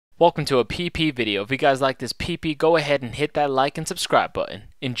Welcome to a PP video. If you guys like this PP, go ahead and hit that like and subscribe button.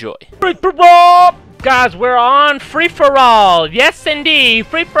 Enjoy. Free-for-all! Guys, we're on free-for-all. Yes, indeed.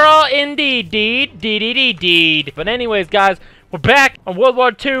 Free-for-all indeed. Deed. But anyways, guys, we're back on World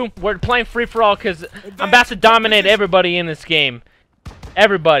War II. We're playing free-for-all because I'm about to dominate everybody in this game.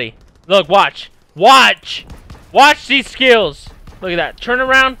 Everybody. Look, watch. Watch these skills. Look at that. Turn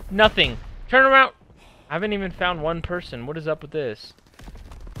around. Nothing. Turn around. I haven't even found one person. What is up with this?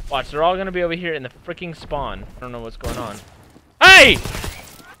 Watch, they're all gonna be over here in the freaking spawn. I don't know what's going on. Hey!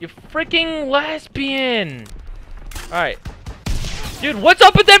 You freaking lesbian! Alright. Dude, what's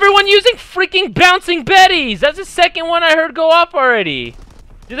up with everyone using freaking bouncing betties? That's the second one I heard go off already.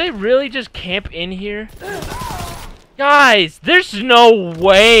 Do they really just camp in here? Guys, there's no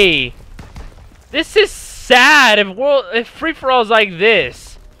way. This is sad if free-for-all is like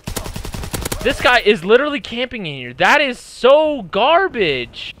this. This guy is literally camping in here. That is so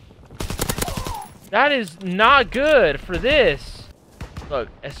garbage. That is not good for this. Look,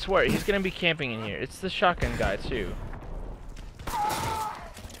 I swear, he's gonna be camping in here. It's the shotgun guy, too.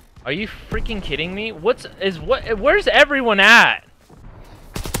 Are you freaking kidding me? Where's everyone at?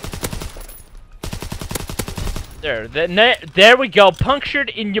 There we go. Punctured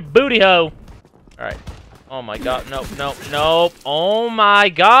in your booty hole. Alright. Oh my god, nope. Oh my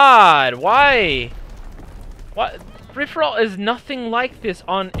god, why? What? Free-for-all is nothing like this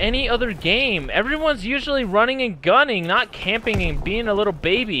on any other game. Everyone's usually running and gunning, not camping and being a little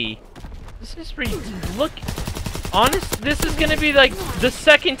baby. This is look, honest, this is gonna be like the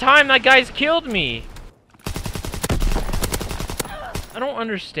second time that guy's killed me. I don't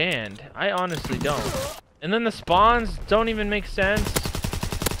understand. I honestly don't. And then the spawns don't even make sense.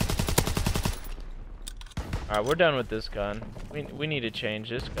 Alright, we're done with this gun. We need to change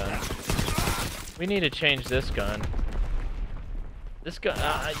this gun. We need to change this gun. This gun,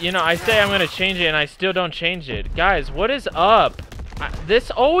 you know, I say I'm gonna change it and I still don't change it. Guys, what is up?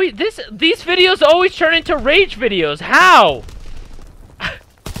 These videos always turn into rage videos. How?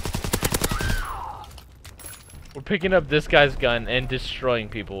 We're picking up this guy's gun and destroying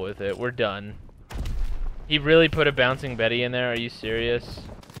people with it. We're done. He really put a bouncing Betty in there? Are you serious?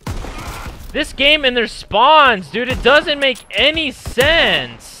 This game and their spawns, dude, it doesn't make any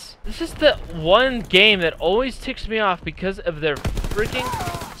sense. This is the one game that always ticks me off because of their freaking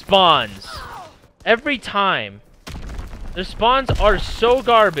spawns. Every time. Their spawns are so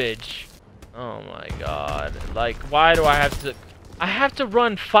garbage. Oh my god. Like, why do I have to... I have to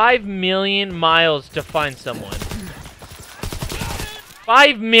run 5 million miles to find someone.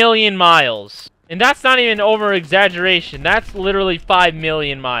 5 million miles. And that's not even over exaggeration. That's literally 5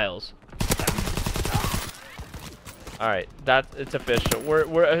 million miles. Alright, it's official.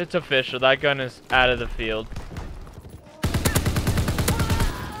 It's official. That gun is out of the field.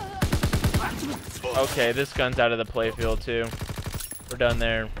 Okay, this gun's out of the playfield too. We're done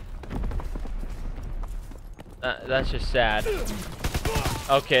there. That's just sad.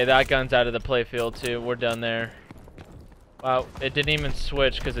 Okay, that gun's out of the playfield too. We're done there. Wow, it didn't even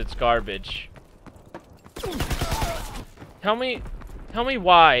switch because it's garbage. Tell me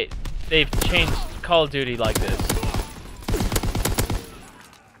why they've changed Call of Duty like this.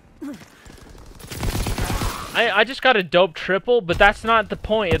 I just got a dope triple, but that's not the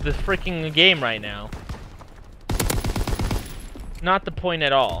point of the freaking game right now. Not the point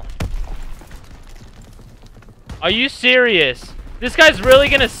at all. Are you serious? This guy's really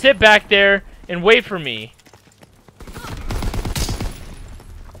gonna sit back there and wait for me.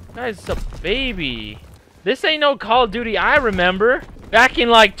 Guy's a baby. This ain't no Call of Duty I remember. Back in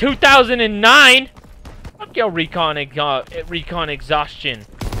like 2009. Fuck your recon exhaustion.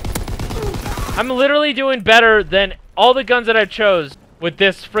 I'm literally doing better than all the guns that I chose with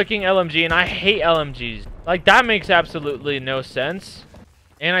this freaking LMG, and I hate LMGs. Like, that makes absolutely no sense.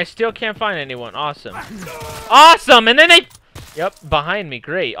 And I still can't find anyone. Awesome. Awesome! And then they... Yep, behind me.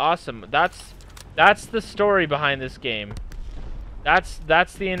 Great. Awesome. That's the story behind this game. That's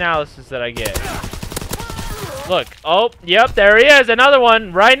the analysis that I get. Look. Oh, yep, there he is. Another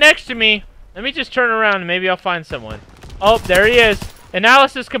one right next to me. Let me just turn around and maybe I'll find someone. Oh, there he is.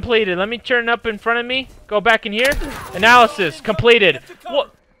 Analysis completed. Let me turn up in front of me. Go back in here. Analysis completed.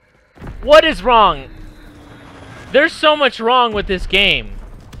 What is wrong? There's so much wrong with this game.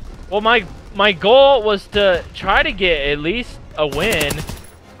 Well, my goal was to try to get at least a win.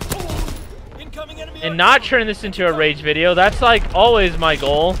 And not turn this into a rage video. That's like always my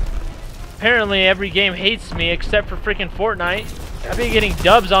goal. Apparently every game hates me except for freaking Fortnite. I've been getting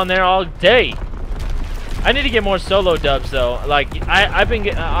dubs on there all day. I need to get more solo dubs though. Like I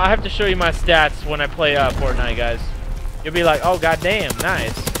have to show you my stats when I play Fortnite, guys. You'll be like, oh goddamn,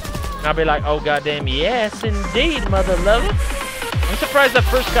 nice. And I'll be like, oh goddamn, yes indeed, mother lover. I'm surprised that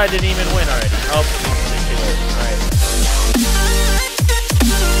first guy didn't even win already. Oh,